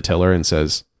hand over the tiller, and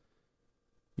says,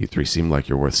 "You three seem like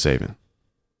you're worth saving."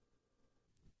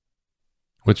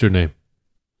 What's your name?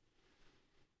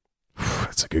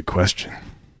 That's a good question.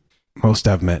 Most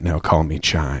I've met now call me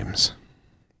Chimes.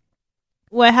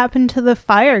 What happened to the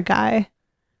fire guy?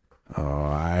 Oh,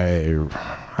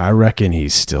 I reckon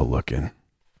he's still looking.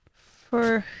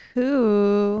 For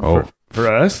who? Oh, For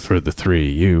us? for the three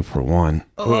of you, for one.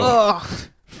 Ugh.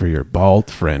 For your bald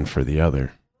friend, for the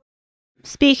other.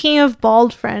 Speaking of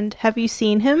bald friend, have you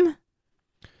seen him?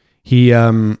 He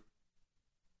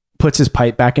puts his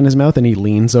pipe back in his mouth and he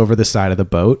leans over the side of the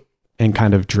boat and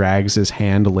kind of drags his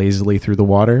hand lazily through the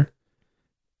water.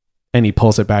 And he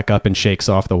pulls it back up and shakes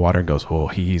off the water and goes, "Oh,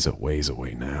 he's a ways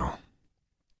away now.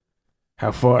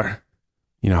 How far?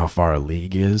 You know how far a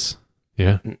league is?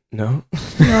 Yeah. No?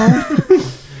 No.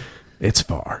 It's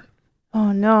far.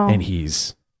 Oh no. And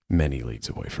he's many leagues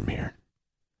away from here.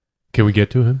 Can we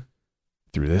get to him?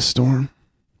 Through this storm?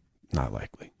 Not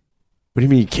likely. What do you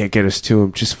mean you can't get us to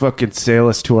him? Just fucking sail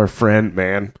us to our friend,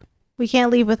 man. We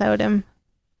can't leave without him.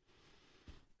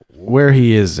 Where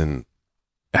he is and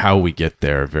how we get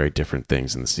there are very different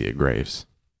things in the Sea of Graves.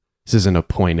 This isn't a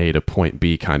point A to point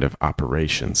B kind of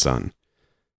operation, son."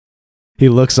 He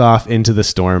looks off into the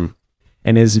storm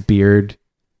and his beard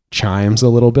chimes a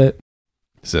little bit.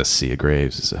 Says, "Sea of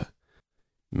Graves is a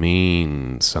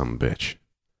mean sumbitch.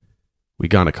 We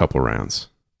gone a couple rounds.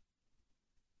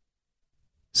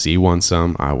 Sea won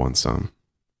some, I won some.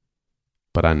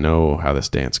 But I know how this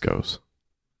dance goes.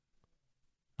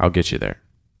 I'll get you there.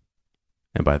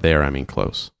 And by there, I mean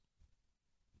close.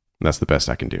 And that's the best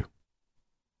I can do."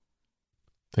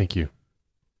 Thank you.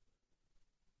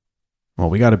 Well,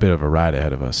 we got a bit of a ride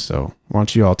ahead of us, so why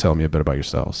don't you all tell me a bit about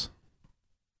yourselves?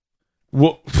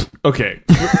 Well, okay.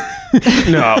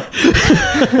 No.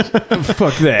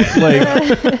 Fuck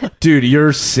that. Dude,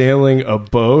 you're sailing a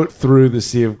boat through the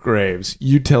Sea of Graves.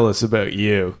 You tell us about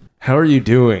you. How are you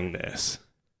doing this?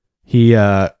 He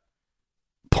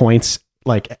points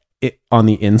on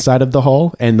the inside of the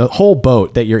hull, and the whole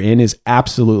boat that you're in is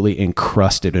absolutely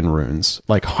encrusted in runes,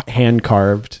 like hand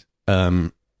carved,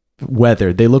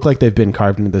 weathered. They look like they've been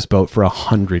carved into this boat for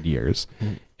 100 years,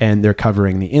 and they're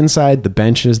covering the inside, the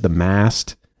benches, the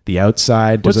mast, the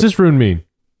outside. What's this rune mean?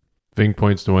 Ving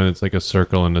points to one. It's like a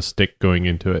circle and a stick going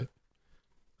into it.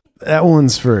 That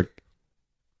one's for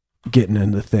getting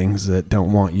into things that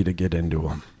don't want you to get into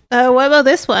them. What about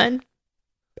this one?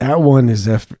 That one is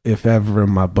if ever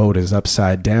my boat is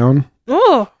upside down.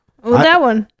 Oh, that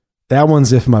one. That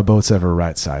one's if my boat's ever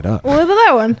right side up. What about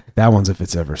that one? That one's if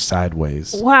it's ever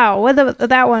sideways. Wow. What about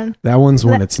that one? That one's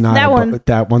when it's not. that one.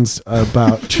 That one's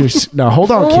about. No,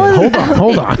 hold on, kid.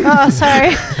 Hold on. Oh,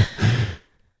 sorry.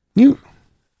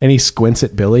 And he squints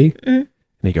at Billy, and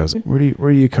he goes, Where do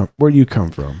you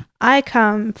come from?" I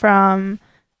come from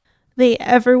the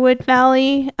Everwood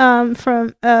Valley.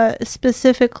 From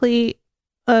specifically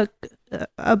a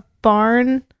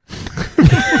barn.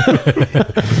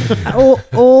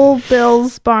 Old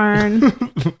Bill's barn.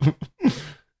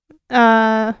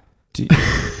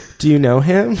 Do you know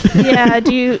him? Yeah.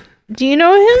 Do you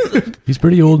know him? He's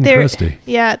pretty old and There- crusty.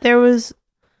 Yeah. There was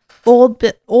old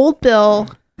Bill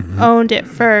owned it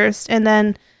first, and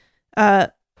then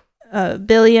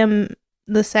Billiam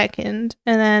the second,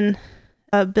 and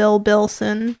then Bill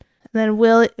Bilson, and then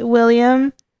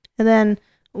William, and then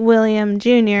William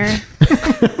Jr.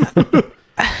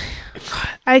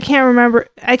 I can't remember.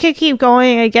 I could keep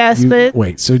going, I guess, but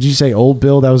Wait, so did you say Old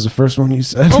Bill? That was the first one you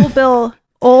said? Old Bill.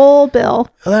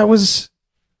 That was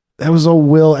old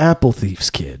Will Applethief's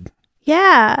kid.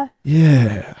 Yeah.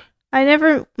 Yeah. I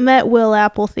never met Will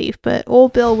Applethief, but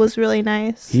Old Bill was really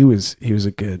nice. He was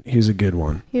a good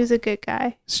one. He was a good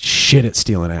guy. Shit at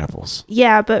stealing apples.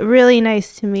 Yeah, but really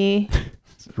nice to me.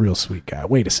 He's a real sweet guy.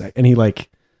 Wait a sec. And he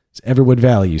it's Everwood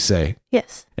Valley, you say?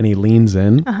 Yes. And he leans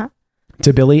in Uh-huh.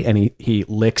 to Billy and he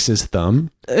licks his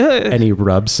thumb and he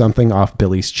rubs something off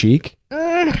Billy's cheek.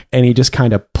 And he just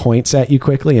kind of points at you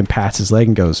quickly and pats his leg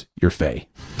and goes, "You're Faye."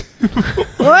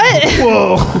 What?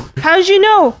 Whoa. How'd you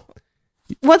know?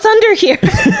 What's under here?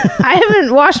 I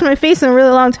haven't washed my face in a really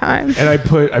long time. And I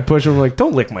push him like,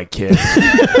 don't lick my kid.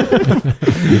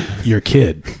 Your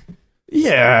kid.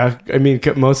 Yeah. I mean,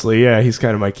 mostly, yeah. He's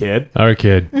kind of my kid. Our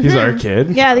kid. He's our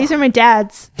kid. Yeah, these are my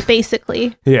dad's,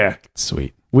 basically. Yeah.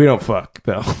 Sweet. We don't fuck,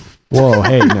 though. Whoa,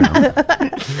 hey, now.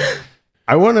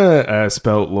 I want to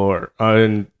spell lore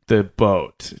on the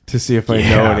boat to see if I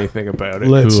know anything about it.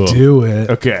 Let's Cool. do it.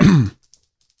 Okay.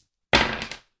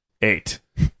 8.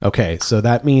 Okay, so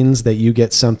that means that you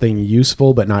get something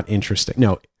useful but not interesting.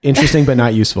 No, interesting but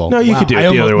not useful. No, you could do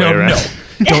it the other way around.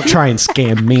 Don't try and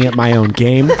scam me at my own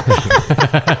game.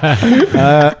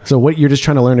 So what, you're just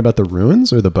trying to learn about the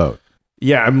ruins or the boat?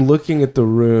 Yeah, I'm looking at the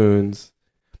runes,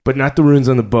 but not the runes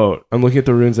on the boat. I'm looking at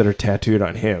the runes that are tattooed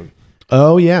on him.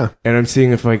 Oh, yeah. And I'm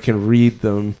seeing if I can read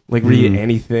them, like read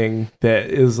anything that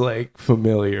is like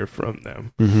familiar from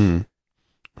them.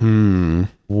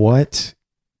 What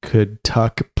could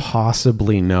Tuck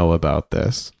possibly know about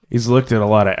this? He's looked at a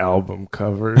lot of album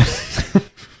covers.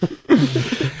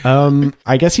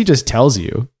 I guess he just tells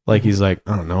you. Like, he's like,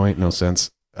 I don't know, ain't no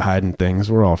sense hiding things.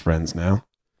 We're all friends now.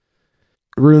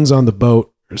 Runes on the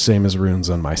boat are same as runes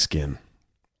on my skin.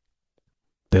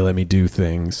 They let me do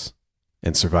things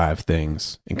and survive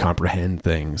things and comprehend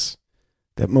things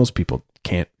that most people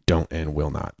can't, don't, and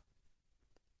will not.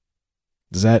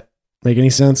 Does that make any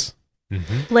sense?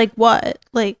 Mm-hmm. Like what?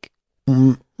 Like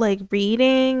Mm,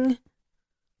 reading?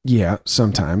 yeah,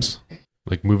 sometimes.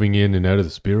 Like moving in and out of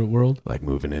the spirit world. Like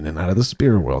moving in and out of the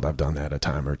spirit world. I've done that a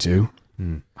time or two.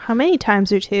 How many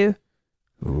times or two?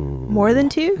 Ooh, More than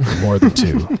two? More than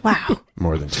two. Wow.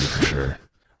 More than two for sure.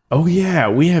 Oh, yeah,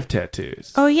 we have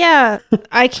tattoos. Oh yeah.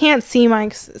 I can't see mine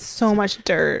 'cause it's so much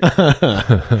dirt.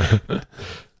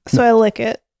 So I lick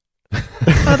it.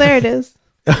 Oh, there it is.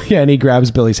 Yeah, and he grabs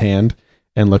Billy's hand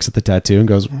and looks at the tattoo and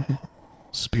goes,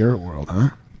 "Spirit world, huh?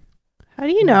 How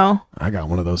do you know? I got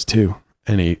one of those too."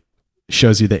 And he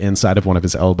shows you the inside of one of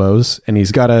his elbows, and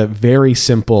he's got a very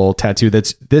simple tattoo.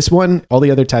 That's this one. All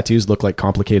the other tattoos look like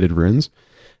complicated runes,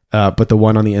 but the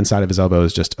one on the inside of his elbow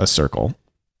is just a circle.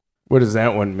 What does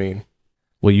that one mean?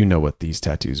 Well, you know what these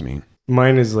tattoos mean.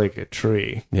 Mine is like a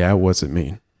tree. Yeah, what's it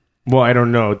mean? Well, I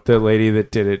don't know. The lady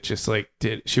that did it just like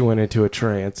she went into a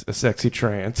trance, a sexy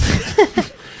trance.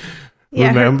 Yeah,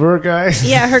 Remember, guys?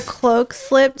 Yeah, her cloak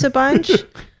slipped a bunch.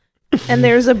 And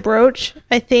there's a brooch,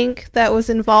 I think, that was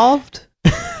involved.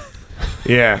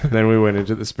 Yeah, then we went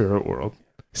into the spirit world.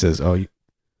 He says, "Oh,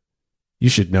 you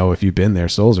should know if you've been there.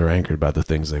 Souls are anchored by the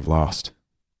things they've lost."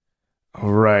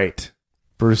 All right.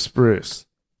 Bruce.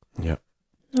 Yep.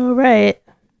 All right.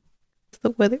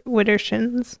 The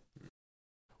Wittershins.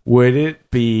 Would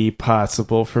it be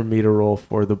possible for me to roll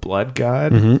for the blood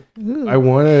god? Mm-hmm. Ooh. I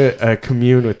want to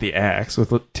commune with the axe,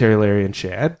 with Terry, Larry, and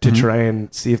Chad to try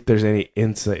and see if there's any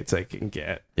insights I can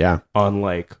get Yeah. on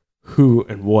like who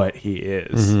and what he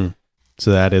is. Mm-hmm.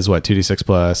 So that is what, 2d6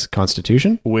 plus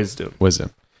Constitution? Wisdom.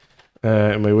 Wisdom.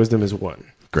 And my wisdom is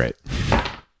 1. Great.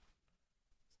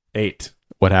 8.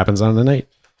 What happens on the night?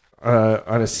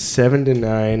 On a 7 to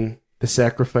 9, the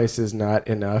sacrifice is not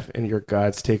enough, and your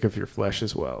gods take of your flesh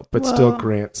as well, but still Whoa.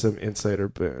 grant some insight or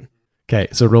boon. Okay,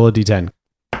 so roll a d10.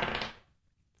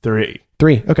 3.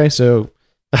 3. Okay, so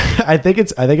I think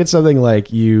it's something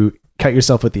like you cut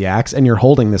yourself with the axe, and you're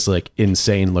holding this like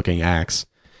insane looking axe,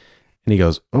 and he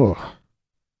goes, "Oh,"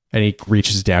 and he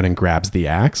reaches down and grabs the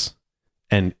axe,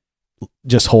 and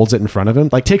just holds it in front of him,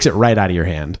 like takes it right out of your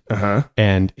hand, Uh-huh.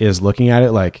 and is looking at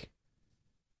it like,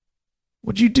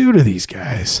 "What'd you do to these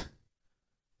guys?"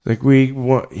 Like they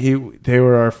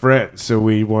were our friends, so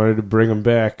we wanted to bring them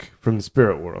back from the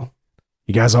spirit world.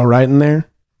 "You guys all right in there?"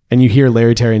 And you hear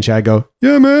Larry, Terry, and Chad go,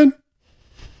 "Yeah, man.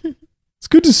 It's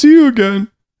good to see you again."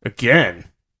 Again?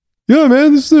 "Yeah,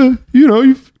 man. This is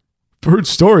you've heard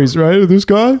stories, right, of this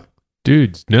guy?"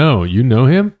 Dude, no, you know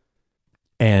him?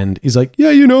 And he's like, "Yeah,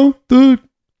 the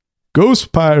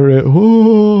ghost pirate.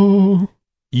 Oh,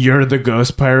 You're the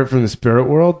ghost pirate from the spirit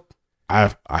world?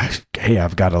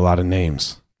 I've got a lot of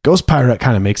names. Ghost pirate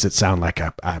kind of makes it sound like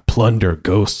I plunder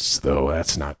ghosts, though.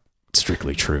 That's not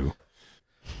strictly true.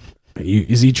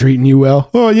 Is he treating you well?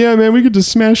 Oh, yeah, man. We get to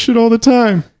smash shit all the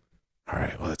time. All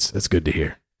right. Well, that's good to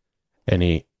hear. And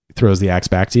he throws the axe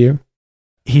back to you.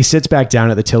 He sits back down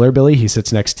at the tiller, Billy. He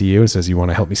sits next to you and says, you want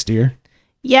to help me steer?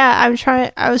 Yeah, I was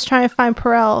trying to find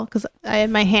Perel because I had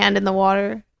my hand in the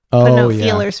water, putting out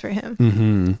feelers for him.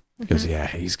 Mm-hmm. Because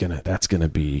that's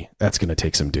gonna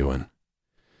take some doing.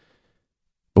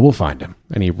 But we'll find him.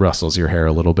 And he rustles your hair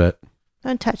a little bit.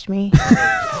 Don't touch me.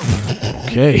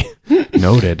 Okay.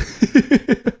 Noted.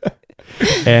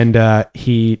 And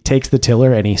he takes the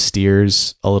tiller and he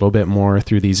steers a little bit more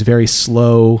through these very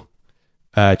slow,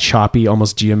 choppy,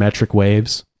 almost geometric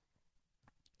waves.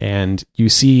 And you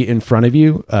see in front of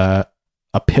you a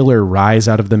pillar rise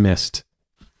out of the mist.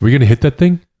 We're going to hit that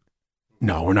thing?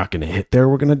 No, we're not going to hit there.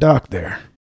 We're going to dock there.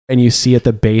 And you see at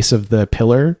the base of the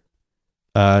pillar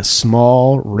a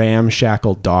small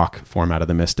ramshackle dock form out of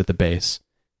the mist at the base.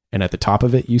 And at the top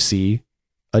of it, you see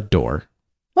a door.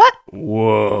 What?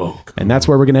 Whoa. And that's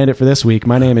where we're going to end it for this week.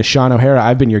 My name is Sean O'Hara.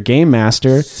 I've been your game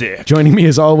master. Sick. Joining me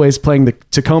as always, playing the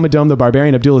Tacoma Dome, the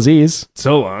Barbarian Abdulaziz.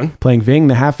 So long. Playing Ving,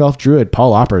 the half-elf druid,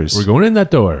 Paul Oppers. We're going in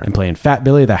that door. And playing Fat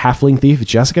Billy, the halfling thief,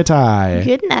 Jessica Ty.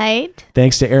 Good night.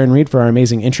 Thanks to Aaron Reed for our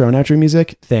amazing intro and outro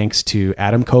music. Thanks to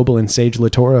Adam Coble and Sage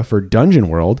Latora for Dungeon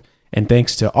World. And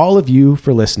thanks to all of you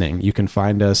for listening. You can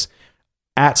find us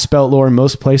at Spoutlore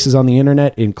most places on the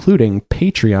internet, including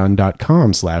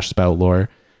patreon.com/Spoutlore.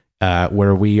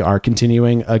 Where we are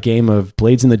continuing a game of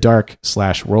Blades in the Dark /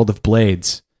 World of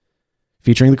Blades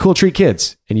featuring the Cool Tree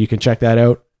Kids. And you can check that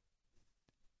out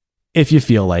if you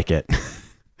feel like it.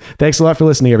 Thanks a lot for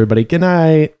listening, everybody. Good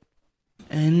night.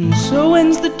 And so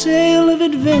ends the tale of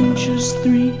adventures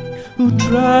three who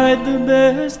tried the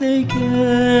best they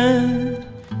can.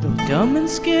 Though dumb and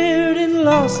scared and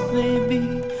lost they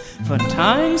be, for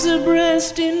times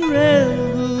abreast in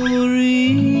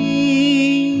revelry.